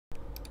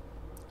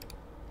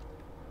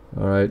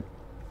Alright,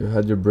 you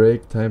had your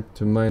break, time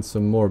to mine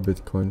some more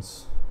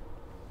bitcoins.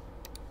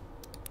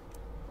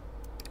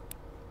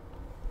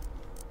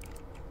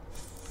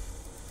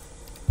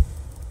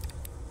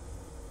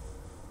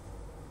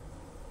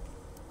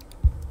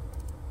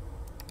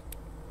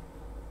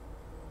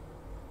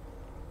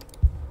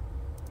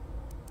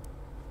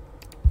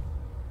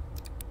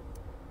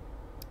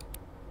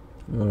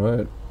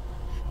 Alright.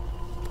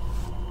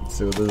 Let's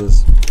see what this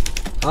is.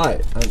 Hi,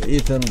 I'm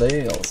Ethen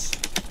Daniels.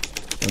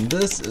 And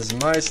this is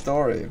my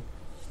story.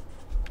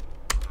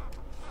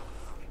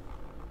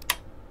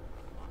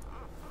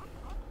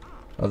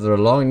 After a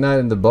long night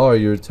in the bar,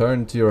 you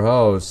return to your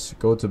house,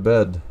 go to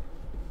bed.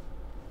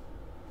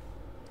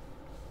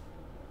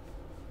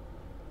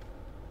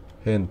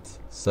 Hint,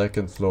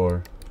 second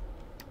floor.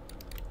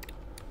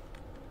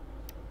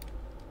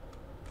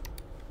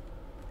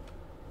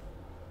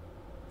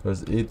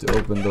 Press E to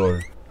open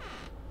door.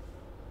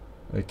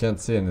 I can't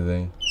see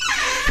anything.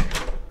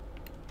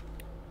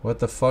 What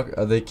the fuck?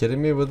 Are they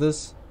kidding me with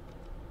this?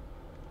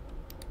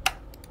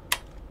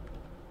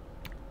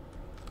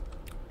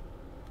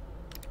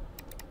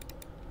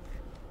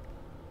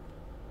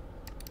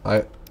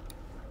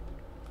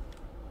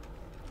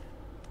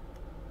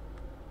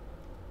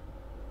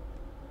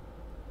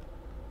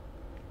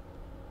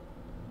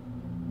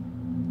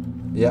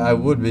 Yeah, I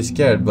would be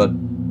scared, but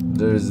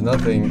there's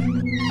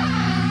nothing.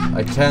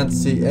 I can't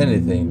see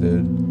anything,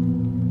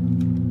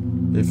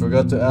 dude. They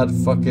forgot to add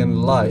fucking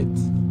light.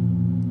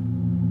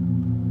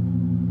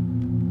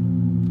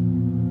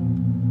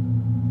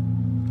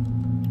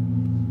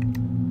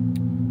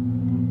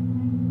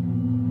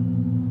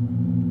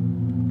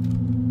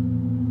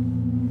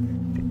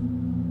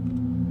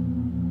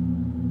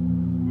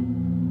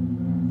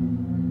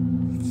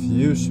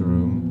 Fuse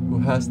room? Who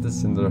has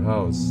this in their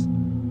house?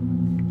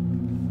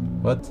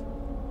 What?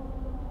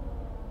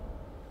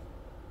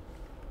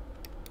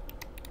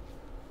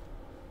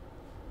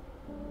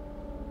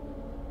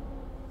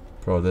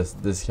 Bro,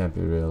 this can't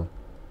be real.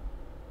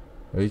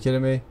 Are you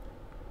kidding me?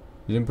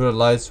 You didn't put a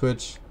light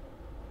switch?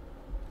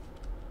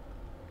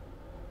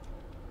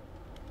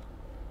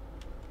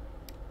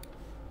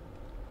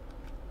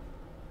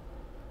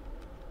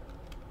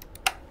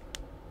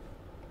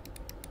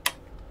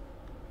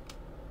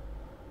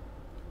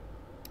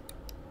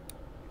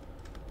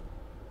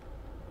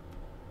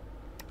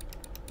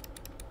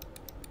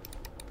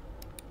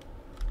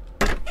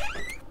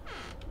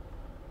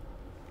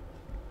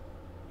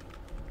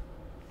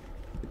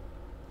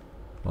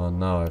 Oh,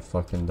 now I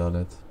fucking done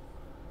it.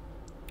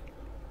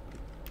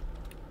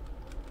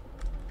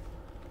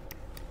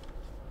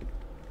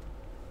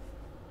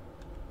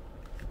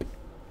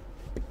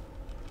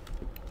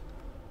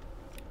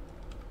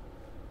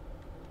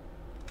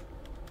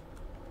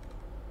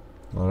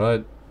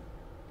 Alright.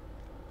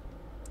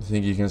 You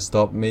think you can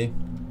stop me?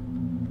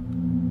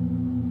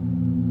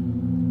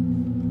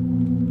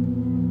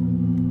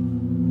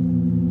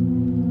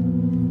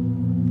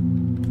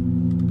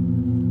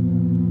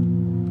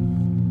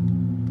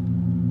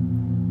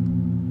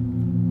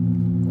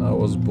 I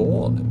was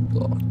born in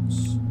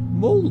darkness,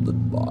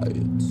 molded by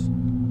it.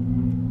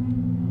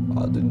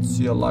 I didn't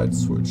see a light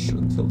switch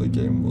until the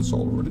game was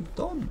already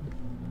done.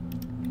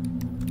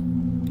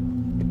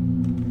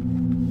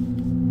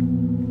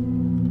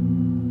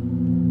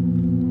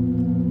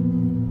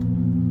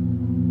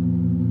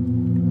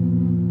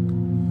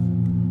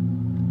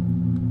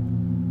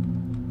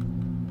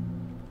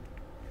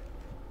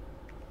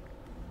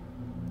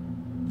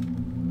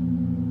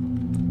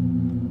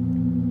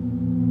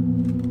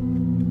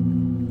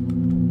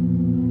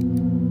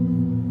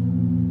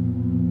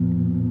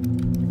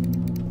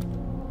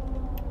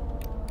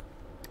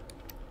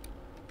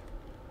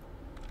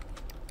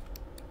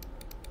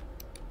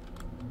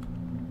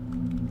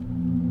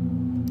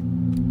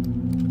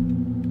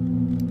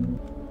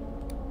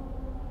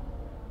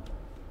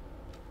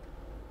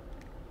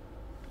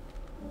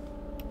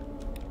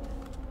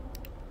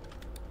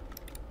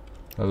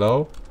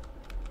 Hello?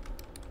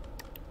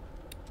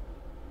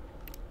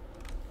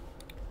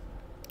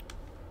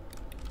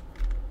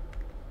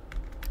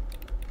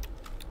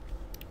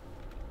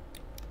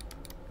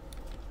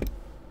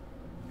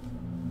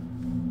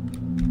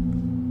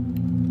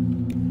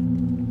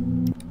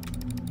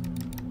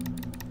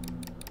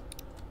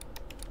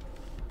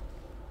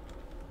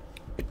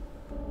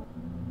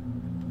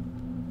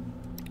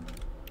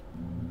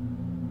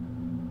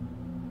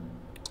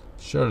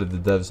 Surely the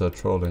devs are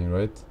trolling,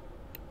 right?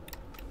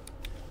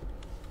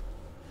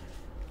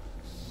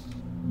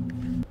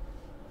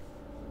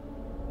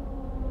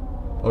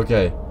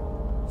 Okay,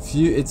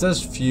 it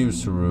says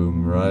fuse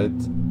room, right?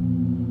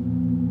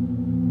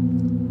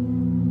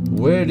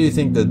 Where do you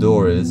think the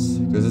door is?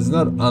 Because it's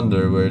not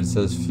under where it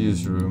says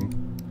fuse room.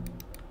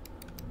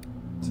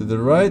 To the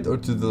right or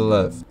to the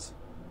left?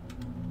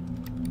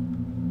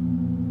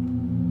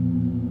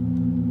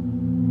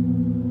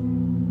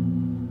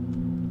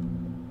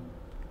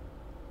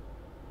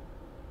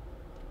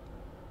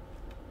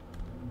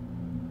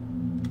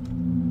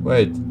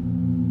 Wait.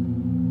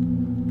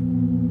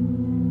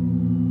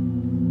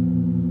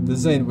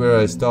 This ain't where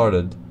I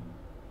started.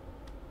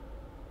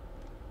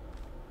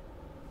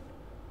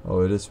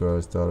 Oh, it is where I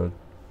started.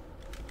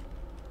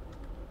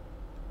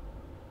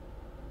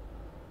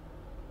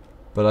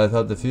 But I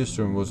thought the fuse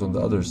room was on the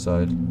other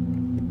side.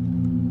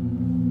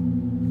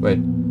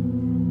 Wait.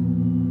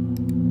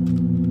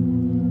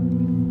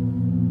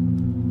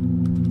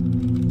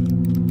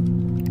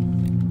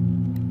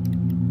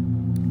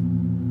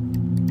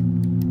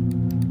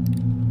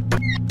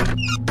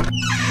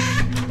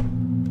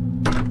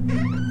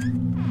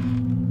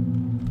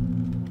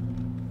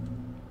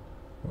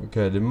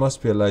 Okay, there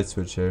must be a light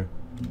switch here.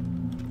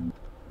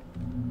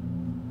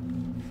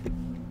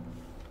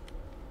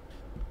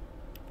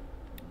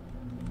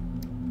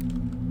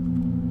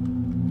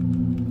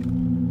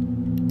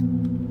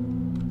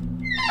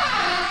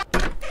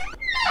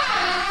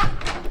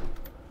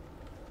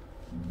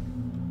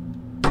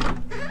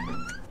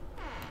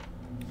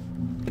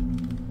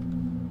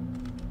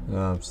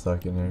 I'm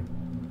stuck in here.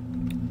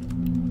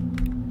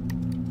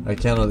 I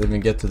cannot even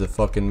get to the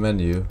fucking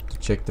menu to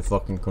check the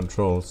fucking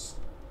controls.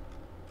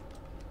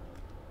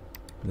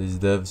 These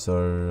devs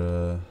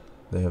are,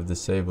 they have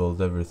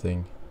disabled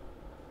everything,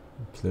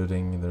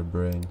 including their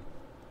brain.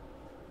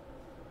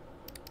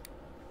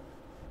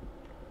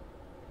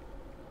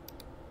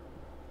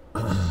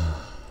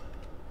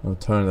 I'll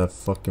turn that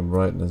fucking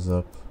brightness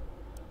up.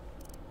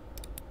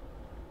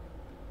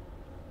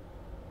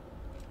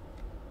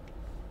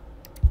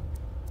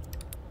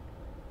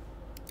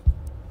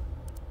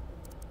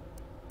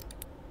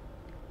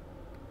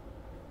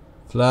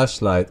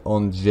 Flashlight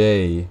on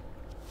J.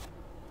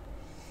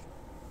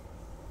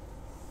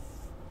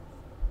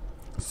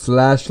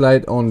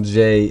 Flashlight on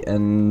J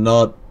and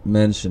not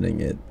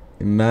mentioning it.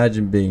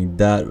 Imagine being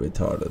that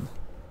retarded.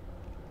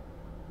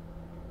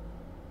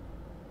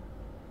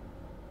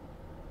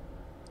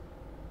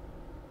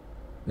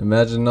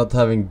 Imagine not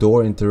having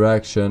door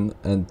interaction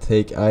and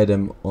take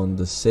item on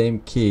the same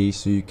key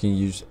so you can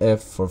use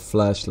F for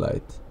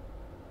flashlight.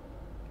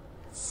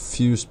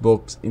 Fuse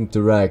box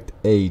interact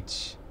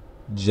H.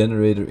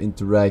 Generator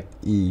interact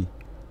E.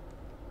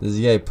 This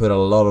guy put a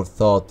lot of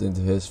thought into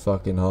his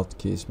fucking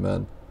hotkeys,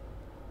 man.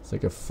 It's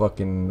like a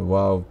fucking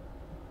wow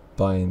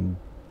bind.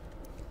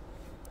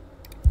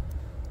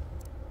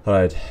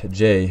 Alright,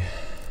 J.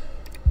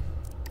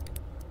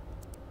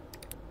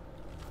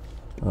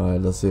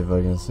 Alright, let's see if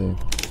I can see.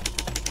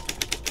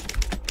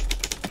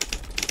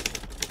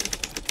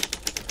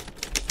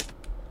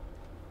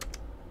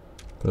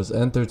 Press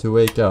enter to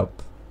wake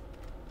up.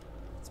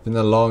 It's been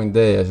a long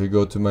day, I should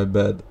go to my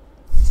bed.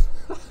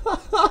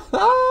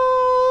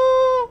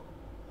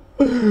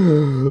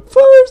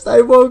 First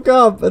I woke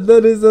up and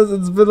then he says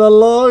it's been a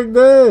long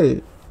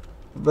day.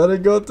 Better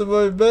go to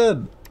my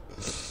bed.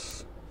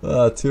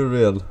 Ah, too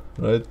real,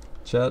 right,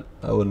 chat?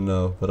 I wouldn't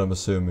know, but I'm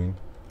assuming.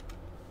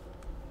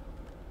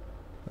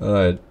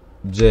 Alright,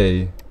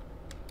 J.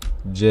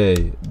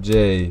 J.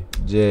 J.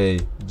 J.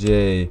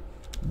 J.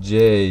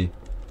 J.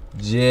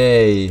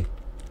 J.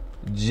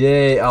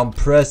 J. I'm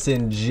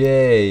pressing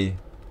J.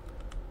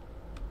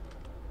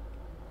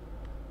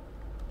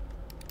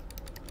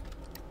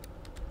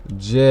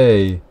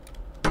 J.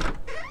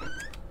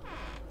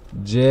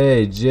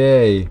 J.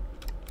 J.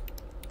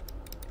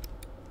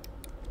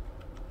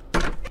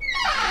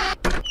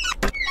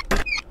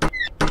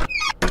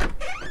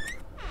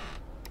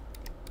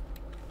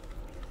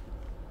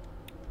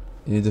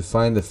 You need to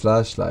find the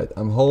flashlight.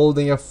 I'm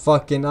holding a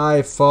fucking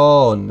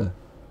iPhone.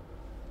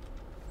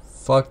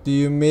 Fuck do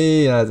you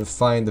mean I have to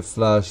find the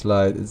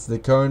flashlight? It's the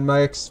current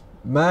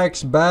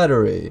max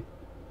battery.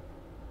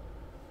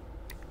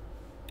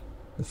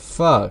 The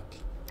fuck?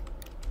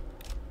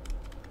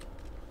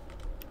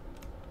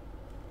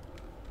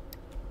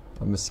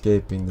 I'm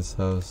escaping this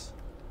house.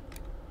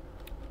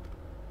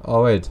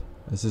 Oh wait,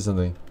 I see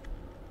something.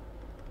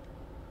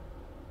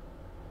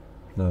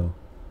 No.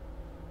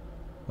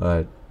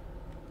 Alright.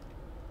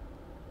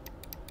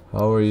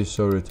 How are you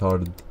so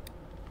retarded?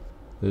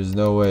 There's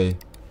no way.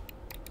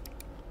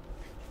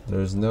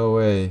 There's no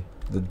way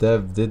the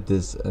dev did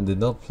this and did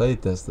not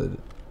playtest it.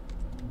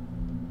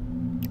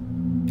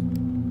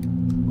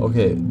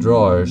 Okay,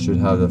 drawer should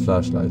have the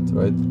flashlight,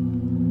 right?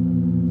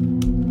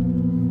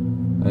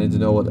 I need to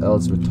know what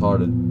else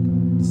retarded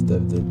this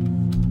dev did.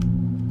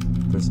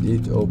 Press E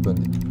to open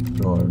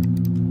drawer.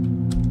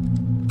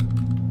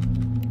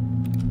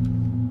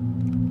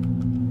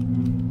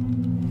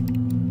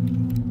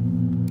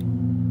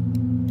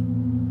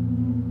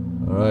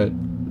 Alright,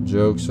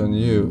 joke's on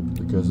you,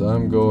 because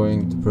I'm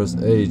going to press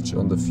H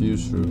on the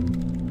fuse room.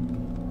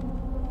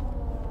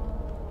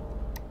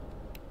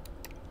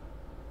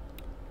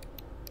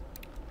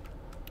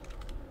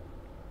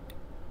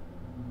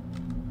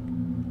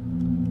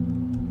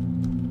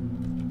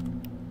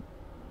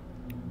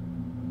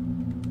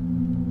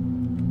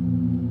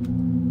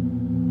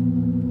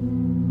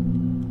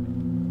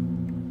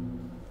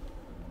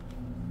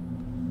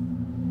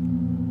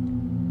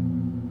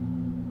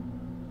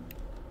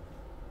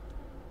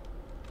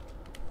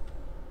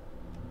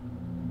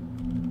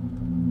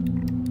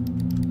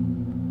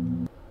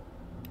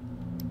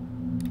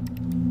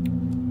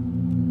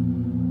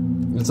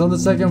 It's on the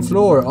second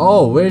floor.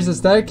 Oh, where's the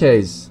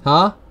staircase?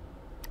 Huh?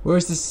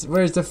 Where's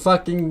the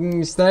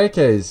fucking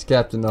staircase,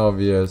 Captain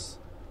Obvious?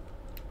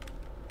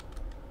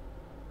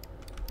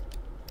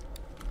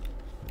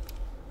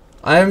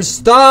 I am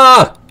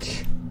stuck!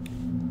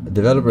 The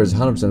developer is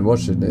 100%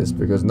 watching this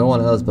because no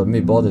one else but me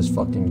bought this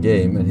fucking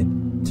game and he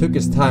took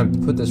his time to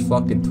put this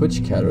fucking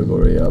Twitch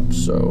category up,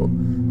 so...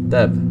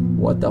 Dev,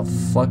 what the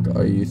fuck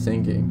are you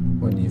thinking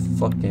when you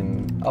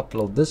fucking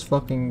upload this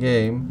fucking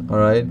game,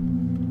 alright,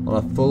 on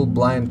a full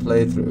blind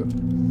playthrough?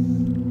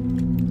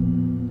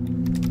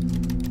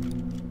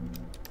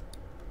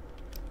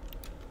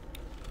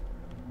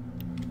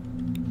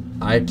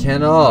 I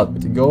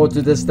cannot go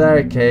to the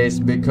staircase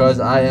because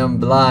I am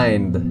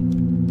blind.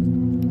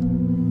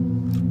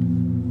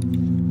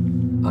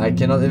 I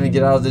cannot even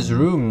get out of this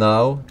room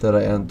now that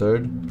I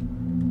entered.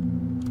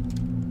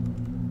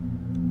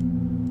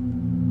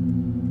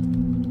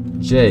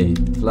 J,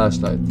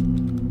 flashlight.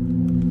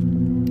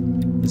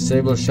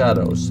 Disable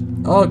shadows.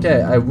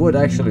 Okay, I would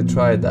actually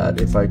try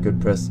that if I could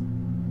press...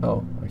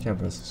 Oh, I can't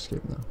press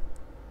escape now.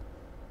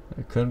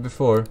 I couldn't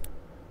before.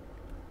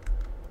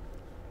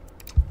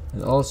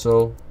 And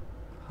also,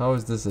 how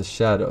is this a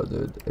shadow,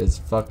 dude? It's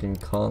fucking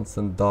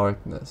constant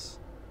darkness.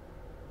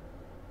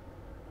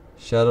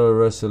 Shadow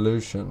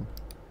resolution.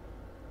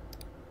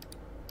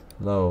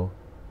 Low.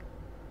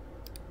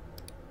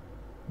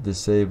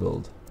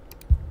 Disabled.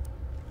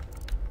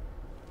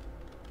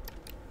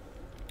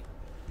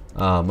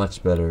 Ah,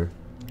 much better.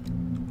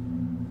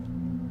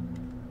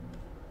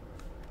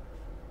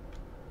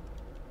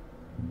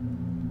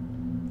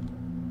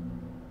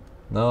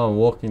 Now I'm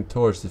walking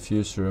towards the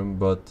fuse room,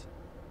 but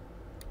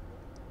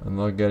I'm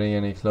not getting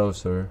any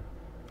closer.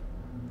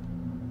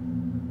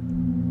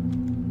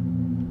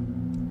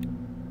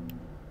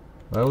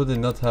 Why would they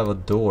not have a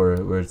door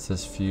where it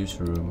says fuse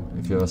room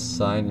if you have a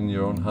sign in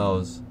your own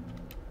house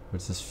where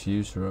it says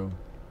fuse room?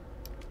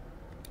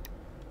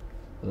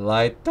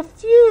 Light the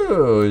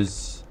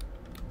fuse!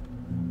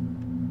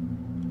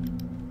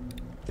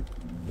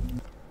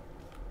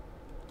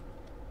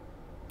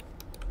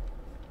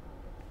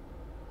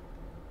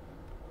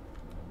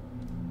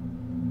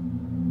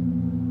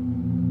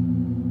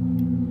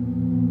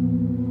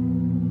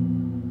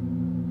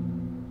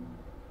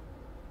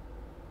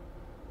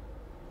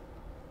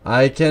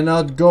 I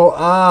cannot go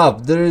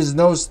up. There is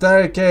no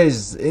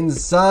staircase in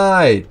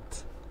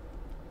sight.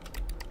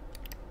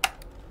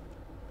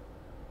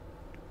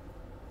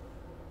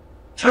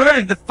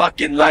 Turn the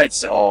fucking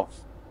lights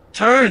off.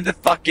 Turn the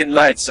fucking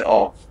lights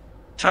off.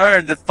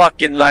 Turn the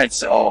fucking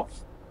lights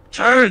off.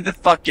 Turn the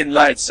fucking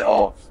lights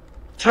off.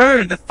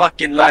 Turn the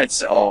fucking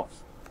lights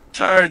off.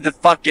 Turn the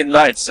fucking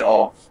lights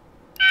off.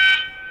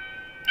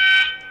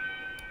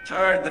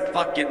 Turn the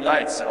fucking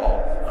lights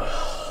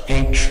off.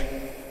 H.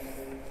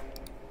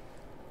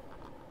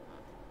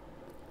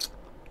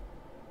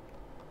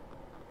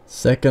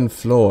 Second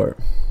floor.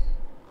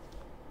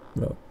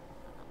 Bro.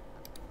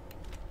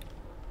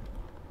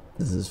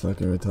 This is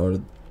fucking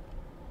retarded.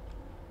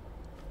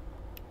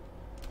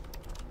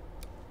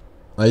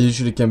 I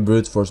usually can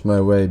brute force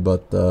my way,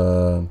 but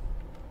yeah,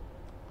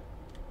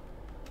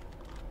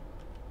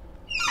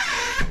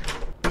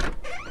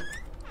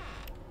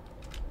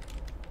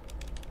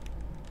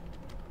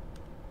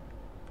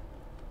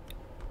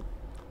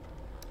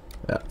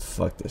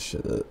 fuck this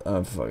shit.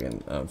 I'm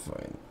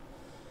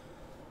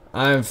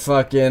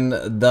fucking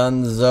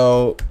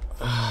donezo.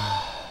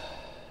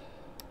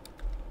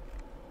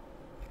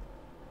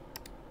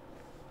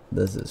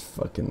 This is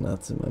fucking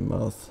nuts in my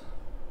mouth.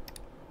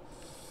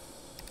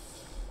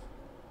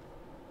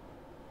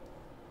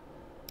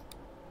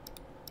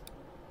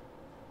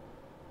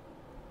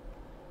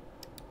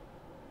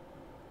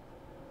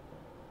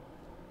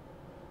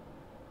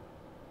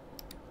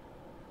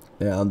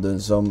 Yeah, I'm doing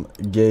some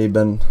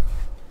Gaben.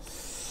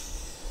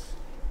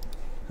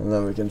 And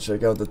then we can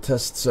check out the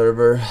test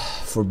server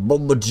for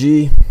Bobo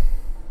G.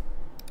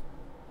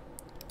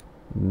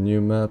 New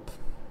map.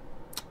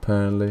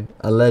 Apparently.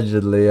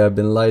 Allegedly, I've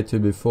been lied to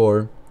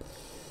before.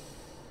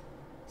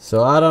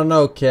 So I don't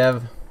know,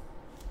 Kev.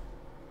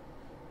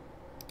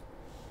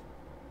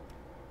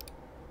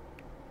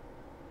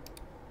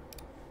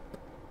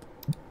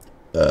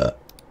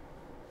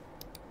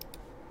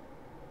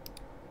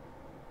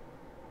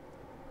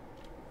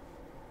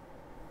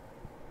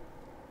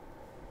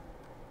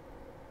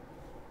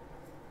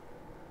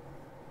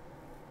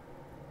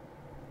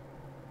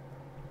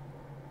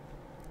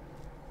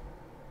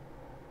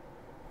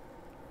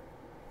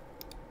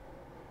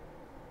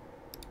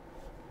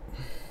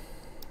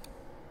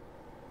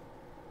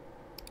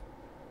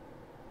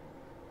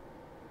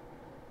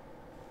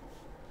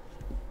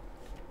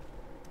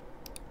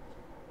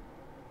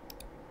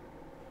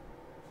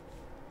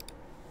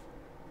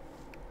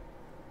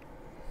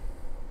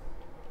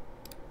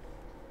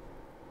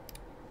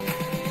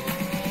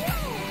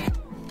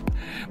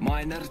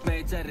 Miners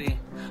Majori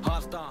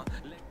haastaa.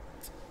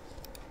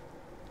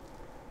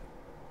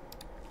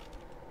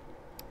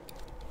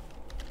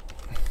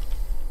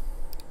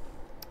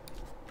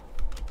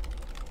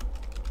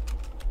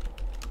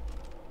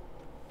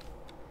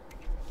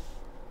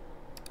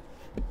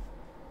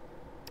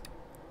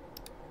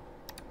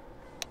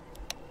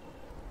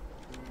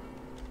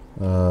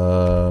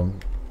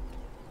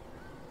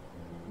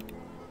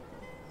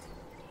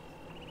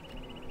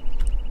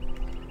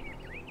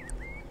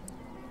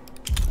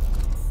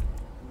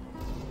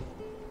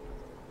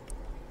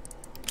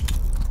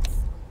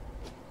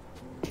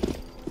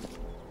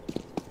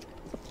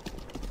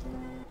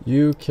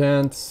 You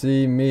can't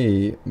see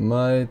me.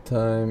 My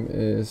time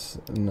is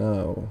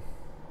now.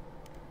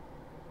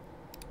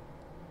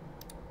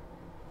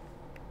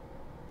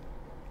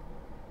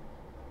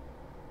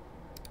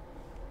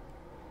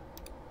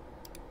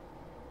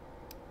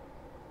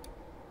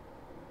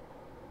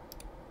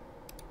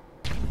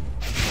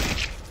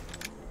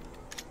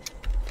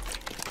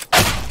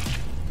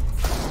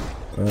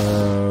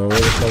 Where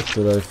the fuck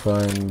did I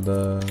find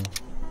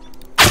right.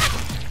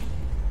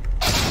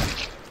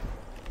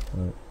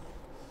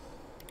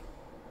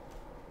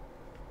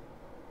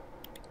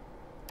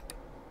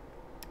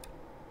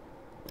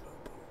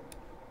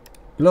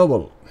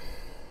 Global.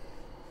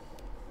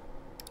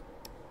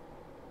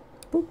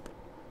 Boop.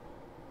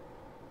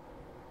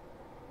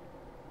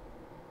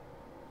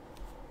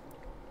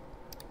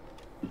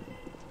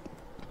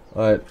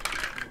 Alright.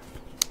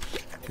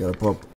 Gotta pop